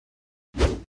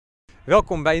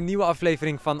Welkom bij een nieuwe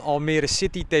aflevering van Almere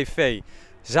City TV.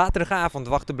 Zaterdagavond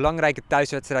wacht de belangrijke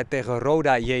thuiswedstrijd tegen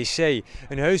Roda JC.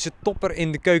 Een heuse topper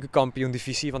in de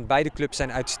keukenkampioen-divisie, want beide clubs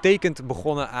zijn uitstekend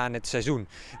begonnen aan het seizoen.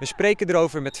 We spreken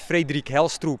erover met Frederik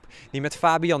Helstrup, die met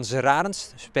Fabian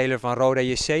Zerarens, speler van Roda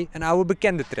JC, een oude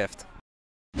bekende treft.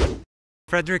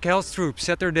 Frederik Helstrup,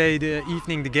 Saturday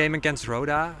evening, the game against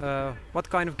Roda. What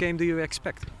kind of game do you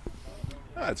expect?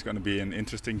 It's going to be an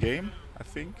interesting game, I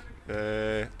think.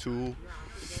 Two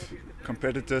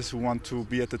competitors who want to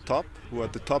be at the top, who are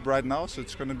at the top right now, so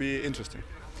it's going to be interesting.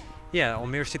 Yeah,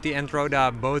 Almere City and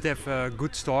Roda both have a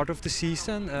good start of the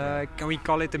season. Can we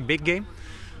call it a big game?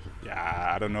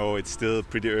 Yeah, I don't know. It's still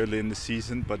pretty early in the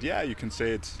season, but yeah, you can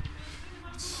say it's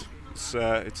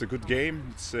a good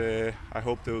game. I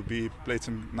hope they will be played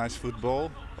some nice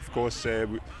football. Of course,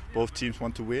 both teams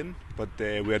want to win, but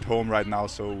we're at home right now,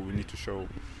 so we need to show.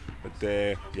 But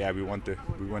yeah, we want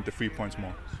the 3 points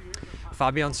more.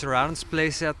 Fabian Zerarens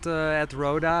plays at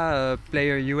Roda, a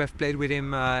player you have played with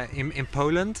him in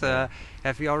Poland.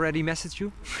 Have he already messaged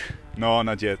you? No,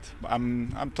 not yet.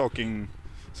 I'm talking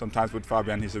sometimes with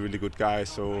Fabian. He's a really good guy,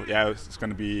 so yeah, it's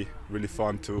going to be really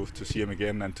fun to see him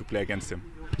again and to play against him.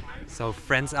 So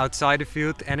friends outside the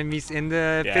field, enemies in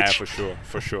the pitch? Yeah,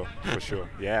 for sure.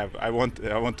 Yeah, I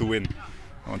want to win.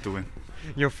 I want to win.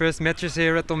 Your first matches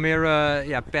here at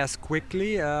Almere passed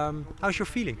quickly. How's your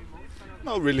feeling?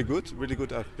 No, really good.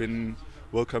 I've been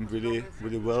welcomed really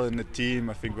well in the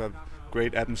team. I think we have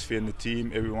great atmosphere in the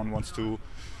team. Everyone wants to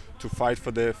fight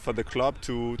for the club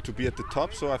to be at the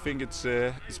top. So I think it's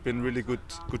been really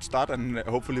good start, and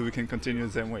hopefully we can continue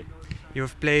the same way. You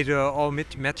have played all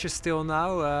matches till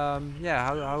now.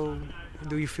 How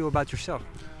do you feel about yourself?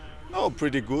 No,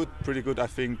 pretty good. I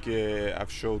think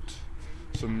I've showed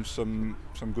some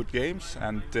good games,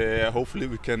 and hopefully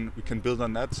we can build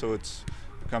on that so it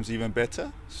becomes even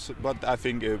better. So, but I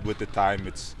think with the time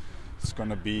it's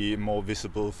gonna be more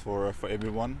visible for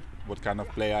everyone what kind of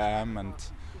player I am and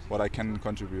what I can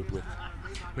contribute with.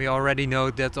 We already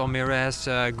know that Almere has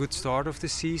a good start of the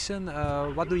season.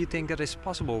 What do you think that is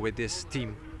possible with this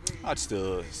team? It's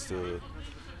still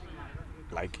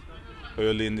like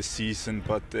early in the season,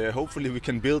 but hopefully we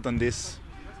can build on this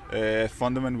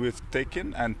fundament we've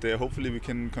taken, and hopefully we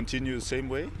can continue the same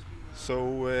way.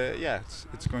 So yeah,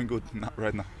 it's going good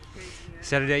right now.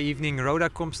 Saturday evening Roda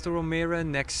comes to Almere.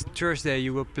 Next Thursday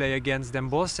you will play against Den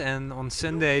Bosch, and on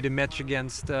Sunday the match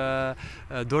against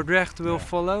Dordrecht will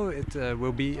follow. It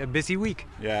will be a busy week.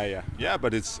 Yeah,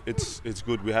 but it's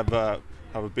good. We have a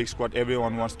big squad.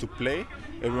 Everyone wants to play.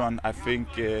 Everyone, I think,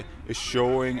 is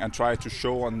showing and try to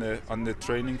show on the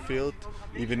training field,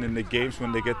 even in the games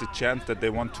when they get the chance that they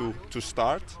want to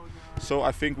start. So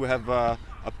I think we have a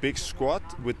big squad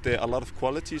with a lot of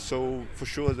quality. So for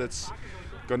sure that's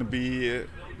gonna be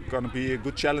a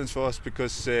good challenge for us,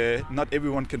 because not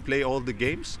everyone can play all the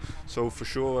games. So for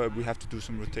sure we have to do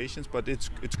some rotations, but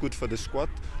it's good for the squad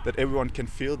that everyone can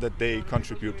feel that they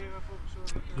contribute.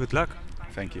 Good luck.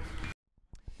 Thank you.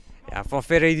 Ja, van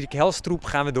Frederik Helstrup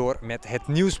gaan we door met het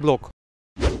Nieuwsblok.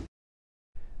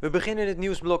 We beginnen het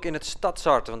Nieuwsblok in het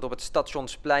Stadshart, want op het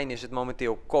Stationsplein is het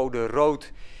momenteel code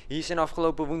rood. Hier zijn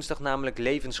afgelopen woensdag namelijk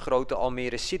levensgrote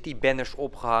Almere City banners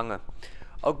opgehangen.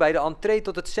 Ook bij de entree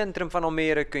tot het centrum van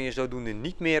Almere kun je zodoende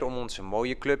niet meer om onze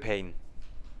mooie club heen.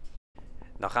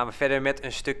 Dan gaan we verder met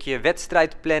een stukje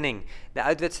wedstrijdplanning. De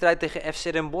uitwedstrijd tegen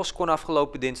FC Den Bosch kon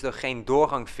afgelopen dinsdag geen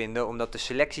doorgang vinden, omdat de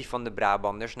selectie van de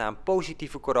Brabanders na een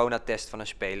positieve coronatest van een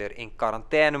speler in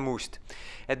quarantaine moest.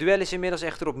 Het duel is inmiddels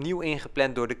echter opnieuw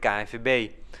ingepland door de KNVB.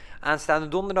 Aanstaande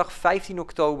donderdag 15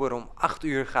 oktober om 8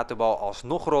 uur gaat de bal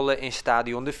alsnog rollen in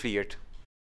stadion De Vliert.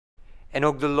 En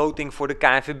ook de loting voor de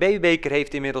KNVB-beker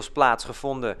heeft inmiddels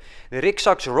plaatsgevonden. De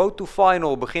Rikzaks Road to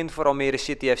Final begint voor Almere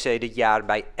City FC dit jaar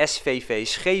bij SVV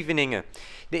Scheveningen.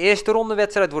 De eerste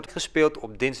rondewedstrijd wordt gespeeld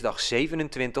op dinsdag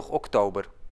 27 oktober.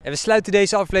 En we sluiten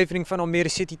deze aflevering van Almere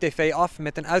City TV af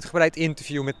met een uitgebreid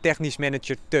interview met technisch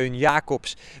manager Teun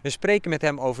Jacobs. We spreken met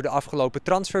hem over de afgelopen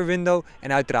transferwindow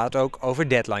en uiteraard ook over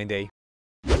deadline day.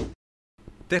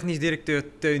 Technisch directeur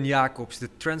Teun Jacobs, de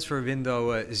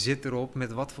transferwindow zit erop.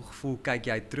 Met wat voor gevoel kijk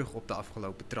jij terug op de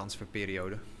afgelopen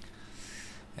transferperiode?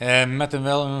 Met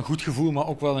wel een goed gevoel, maar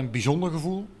ook wel een bijzonder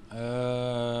gevoel.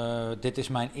 Dit is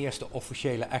mijn eerste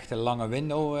officiële echte lange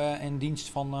window in dienst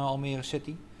van Almere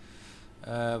City.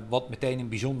 Wat meteen een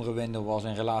bijzondere window was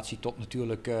in relatie tot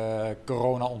natuurlijk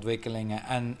corona-ontwikkelingen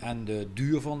en de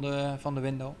duur van de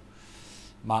window.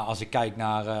 Maar als ik kijk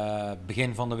naar het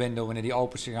begin van de window, wanneer die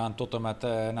open is gegaan, tot en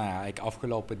met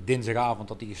afgelopen dinsdagavond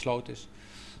dat die gesloten is,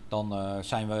 dan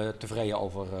zijn we tevreden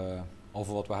over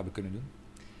wat we hebben kunnen doen.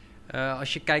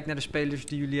 Als je kijkt naar de spelers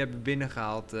die jullie hebben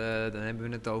binnengehaald, dan hebben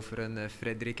we het over een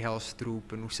Frederik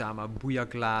Helstrup, een Oussama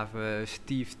Bouyaklave,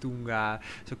 Steve Tunga.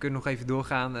 Zo kunnen we nog even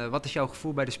doorgaan. Wat is jouw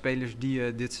gevoel bij de spelers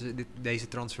die deze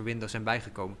transferwindow zijn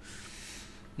bijgekomen?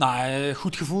 Nou,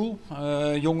 goed gevoel.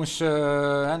 Jongens,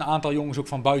 een aantal jongens ook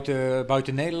van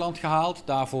buiten Nederland gehaald.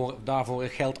 Daarvoor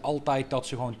geldt altijd dat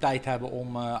ze gewoon tijd hebben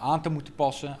om aan te moeten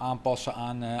passen. Aanpassen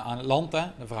aan het land, hè,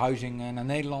 de verhuizing naar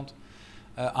Nederland.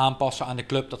 Aanpassen aan de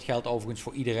club, dat geldt overigens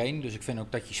voor iedereen. Dus ik vind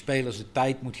ook dat je spelers de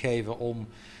tijd moet geven om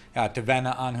te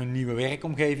wennen aan hun nieuwe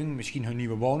werkomgeving. Misschien hun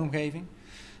nieuwe woonomgeving.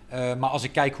 Maar als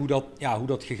ik kijk hoe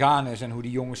dat gegaan is en hoe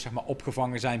die jongens zeg maar,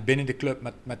 opgevangen zijn binnen de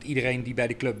club met iedereen die bij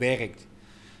de club werkt.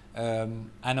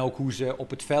 En ook hoe ze op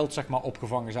het veld zeg maar,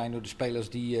 opgevangen zijn door de spelers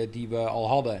die we al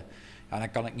hadden. Ja,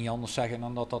 dan kan ik niet anders zeggen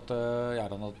dan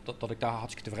dat ik daar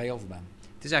hartstikke tevreden over ben.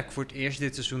 Het is eigenlijk voor het eerst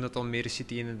dit seizoen dat Almere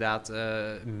City inderdaad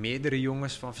meerdere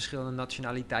jongens van verschillende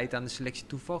nationaliteiten aan de selectie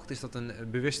toevoegt. Is dat een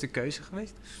bewuste keuze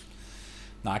geweest?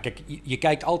 Nou kijk, je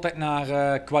kijkt altijd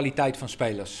naar kwaliteit van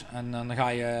spelers. En dan ga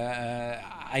je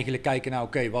eigenlijk kijken naar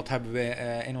oké, wat hebben we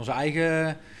in onze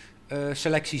eigen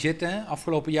selectie zitten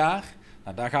afgelopen jaar.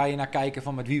 Nou, daar ga je naar kijken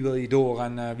van met wie wil je door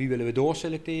en wie willen we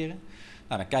doorselecteren.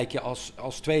 Nou, dan kijk je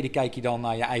als tweede kijk je dan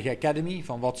naar je eigen academy.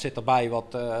 Van wat zit erbij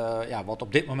wat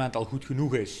op dit moment al goed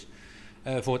genoeg is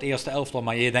voor het eerste elftal.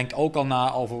 Maar je denkt ook al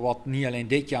na over wat niet alleen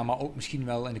dit jaar, maar ook misschien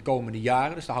wel in de komende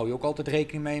jaren. Dus daar hou je ook altijd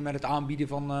rekening mee met het aanbieden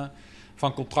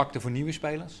van contracten voor nieuwe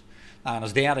spelers. Nou, en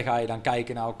als derde ga je dan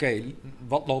kijken naar oké,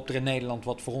 wat loopt er in Nederland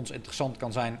wat voor ons interessant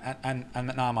kan zijn en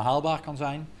met name haalbaar kan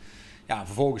zijn. Ja,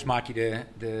 vervolgens maak je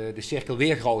de cirkel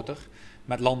weer groter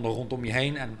met landen rondom je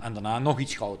heen en daarna nog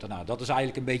iets groter. Nou, dat is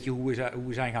eigenlijk een beetje hoe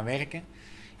we zijn gaan werken.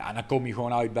 Ja, en dan kom je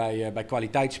gewoon uit bij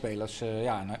kwaliteitsspelers.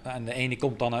 En de ene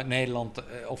komt dan uit Nederland,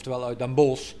 oftewel uit Den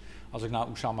Bosch, als ik naar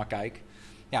Oussama kijk.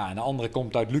 Ja, en de andere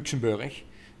komt uit Luxemburg.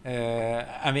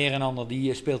 En weer een ander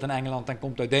die speelt in Engeland en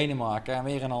komt uit Denemarken. En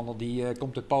weer een ander die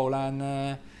komt uit Polen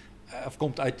of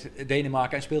komt uit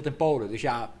Denemarken en speelt in Polen. Dus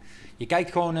ja, je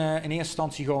kijkt gewoon in eerste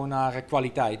instantie gewoon naar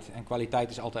kwaliteit. En kwaliteit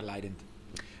is altijd leidend.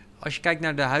 Als je kijkt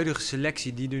naar de huidige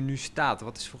selectie die er nu staat,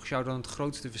 wat is volgens jou dan het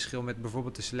grootste verschil met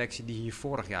bijvoorbeeld de selectie die hier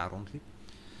vorig jaar rondliep?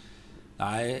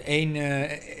 Nou, één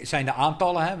zijn de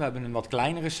aantallen. Hè. We hebben een wat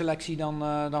kleinere selectie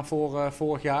dan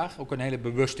vorig jaar. Ook een hele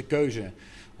bewuste keuze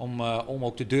om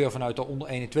ook de deur vanuit de onder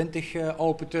 21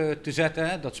 open te zetten.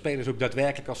 Hè. Dat spelers ook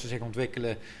daadwerkelijk als ze zich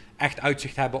ontwikkelen echt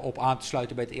uitzicht hebben op aan te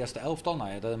sluiten bij het eerste elftal. Nou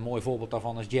ja, een mooi voorbeeld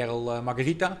daarvan is Gerald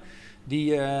Margarita.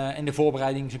 Die in de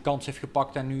voorbereiding zijn kans heeft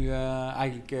gepakt en nu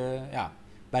eigenlijk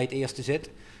bij het eerste zit.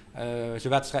 Zijn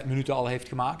wedstrijdminuten al heeft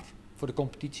gemaakt voor de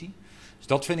competitie. Dus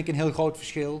dat vind ik een heel groot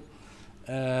verschil.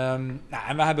 En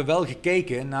we hebben wel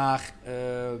gekeken naar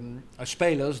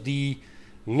spelers die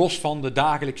los van de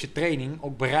dagelijkse training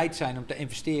ook bereid zijn om te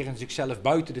investeren in zichzelf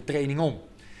buiten de training om.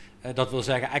 Dat wil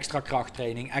zeggen extra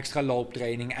krachttraining, extra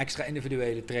looptraining, extra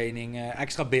individuele training,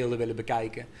 extra beelden willen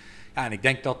bekijken. Ja, en ik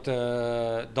denk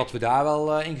dat we daar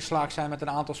wel in geslaagd zijn met een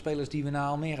aantal spelers die we naar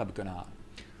Almere hebben kunnen halen.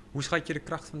 Hoe schat je de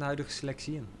kracht van de huidige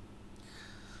selectie in?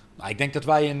 Nou, ik denk dat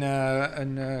wij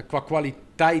qua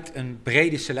kwaliteit een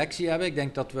brede selectie hebben. Ik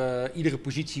denk dat we iedere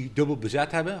positie dubbel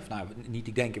bezet hebben. Of nou, niet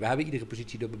ik denk, we hebben iedere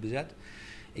positie dubbel bezet.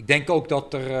 Ik denk ook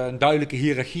dat er een duidelijke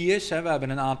hiërarchie is. Hè. We hebben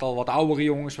een aantal wat oudere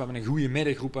jongens, we hebben een goede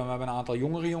middengroep en we hebben een aantal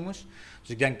jongere jongens. Dus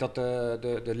ik denk dat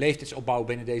de leeftijdsopbouw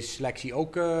binnen deze selectie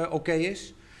ook oké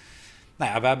is.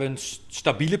 Nou ja, we hebben een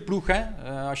stabiele ploeg. Hè.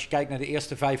 Als je kijkt naar de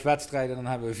eerste 5 wedstrijden, dan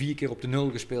hebben we 4 keer op de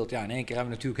 0 gespeeld. Ja, in één keer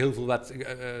hebben we natuurlijk heel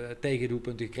veel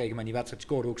tegendoelpunten gekregen, maar die wedstrijd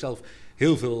scoorde ook zelf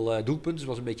heel veel doelpunten. Dus het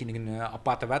was een beetje een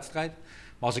aparte wedstrijd.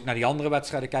 Maar als ik naar die andere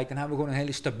wedstrijden kijk, dan hebben we gewoon een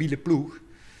hele stabiele ploeg.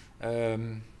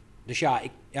 Dus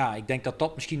ik denk dat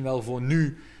dat misschien wel voor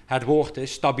nu het woord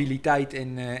is. Stabiliteit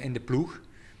in de ploeg.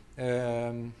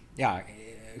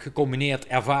 Gecombineerd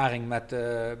ervaring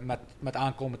met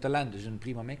aankomend talent. Dus een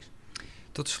prima mix.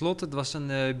 Tot slot, het was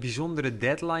een bijzondere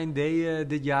deadline day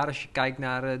dit jaar. Als je kijkt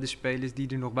naar de spelers die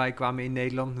er nog bij kwamen in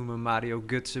Nederland. Noem Mario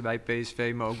Götze bij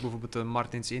PSV, maar ook bijvoorbeeld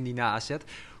Martins Indy na AZ.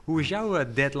 Hoe is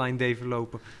jouw deadline day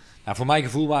verlopen? Nou, voor mijn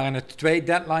gevoel waren het 2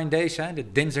 deadline days. Hè.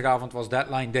 De dinsdagavond was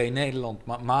deadline day Nederland,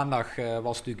 maar maandag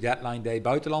was natuurlijk deadline day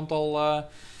buitenland al.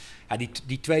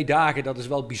 Die 2 dagen, dat is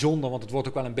wel bijzonder, want het wordt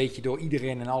ook wel een beetje door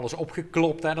iedereen en alles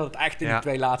opgeklopt. Hè, dat het echt in die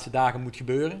 2 laatste dagen moet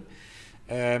gebeuren.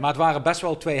 Maar het waren best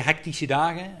wel 2 hectische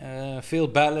dagen.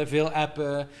 Veel bellen, veel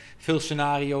appen, veel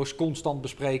scenario's, constant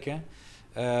bespreken.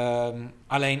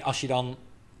 Alleen als je dan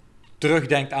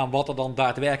terugdenkt aan wat er dan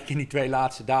daadwerkelijk in die 2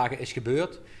 laatste dagen is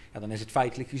gebeurd, ja, dan is het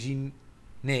feitelijk gezien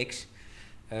niks.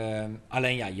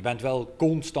 Alleen ja, je bent wel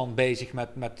constant bezig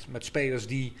met spelers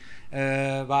die,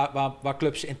 waar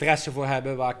clubs interesse voor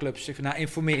hebben, waar clubs zich naar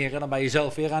informeren. Dan ben je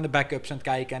zelf weer aan de backups aan het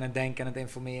kijken en het denken en het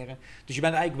informeren. Dus je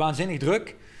bent eigenlijk waanzinnig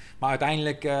druk. Maar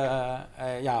uiteindelijk,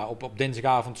 op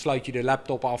dinsdagavond sluit je de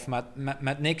laptop af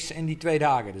met niks in die 2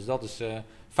 dagen. Dus dat is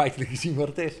feitelijk gezien wat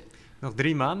het is. Nog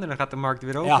 3 maanden, dan gaat de markt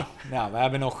weer open. Ja, we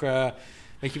hebben nog, we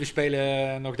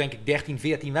spelen nog denk ik 13,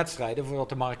 14 wedstrijden voordat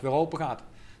de markt weer open gaat.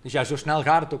 Dus ja, zo snel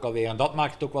gaat het ook alweer. En dat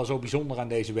maakt het ook wel zo bijzonder aan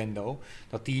deze window.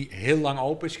 Dat die heel lang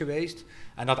open is geweest.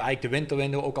 En dat eigenlijk de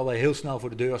winterwindow ook alweer heel snel voor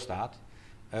de deur staat.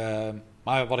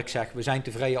 Maar wat ik zeg, we zijn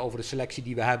tevreden over de selectie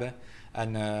die we hebben.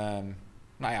 En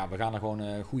we gaan er gewoon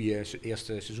een goede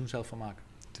eerste seizoenshelft van maken.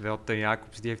 Terwijl Teun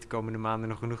Jacobs, die heeft de komende maanden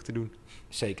nog genoeg te doen.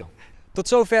 Zeker. Tot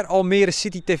zover Almere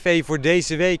City TV voor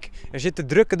deze week. Er zitten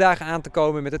drukke dagen aan te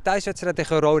komen met de thuiswedstrijd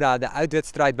tegen Roda, de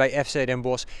uitwedstrijd bij FC Den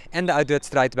Bosch en de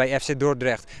uitwedstrijd bij FC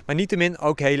Dordrecht. Maar niettemin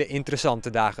ook hele interessante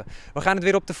dagen. We gaan het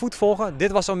weer op de voet volgen.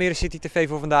 Dit was Almere City TV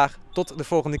voor vandaag. Tot de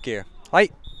volgende keer. Hoi!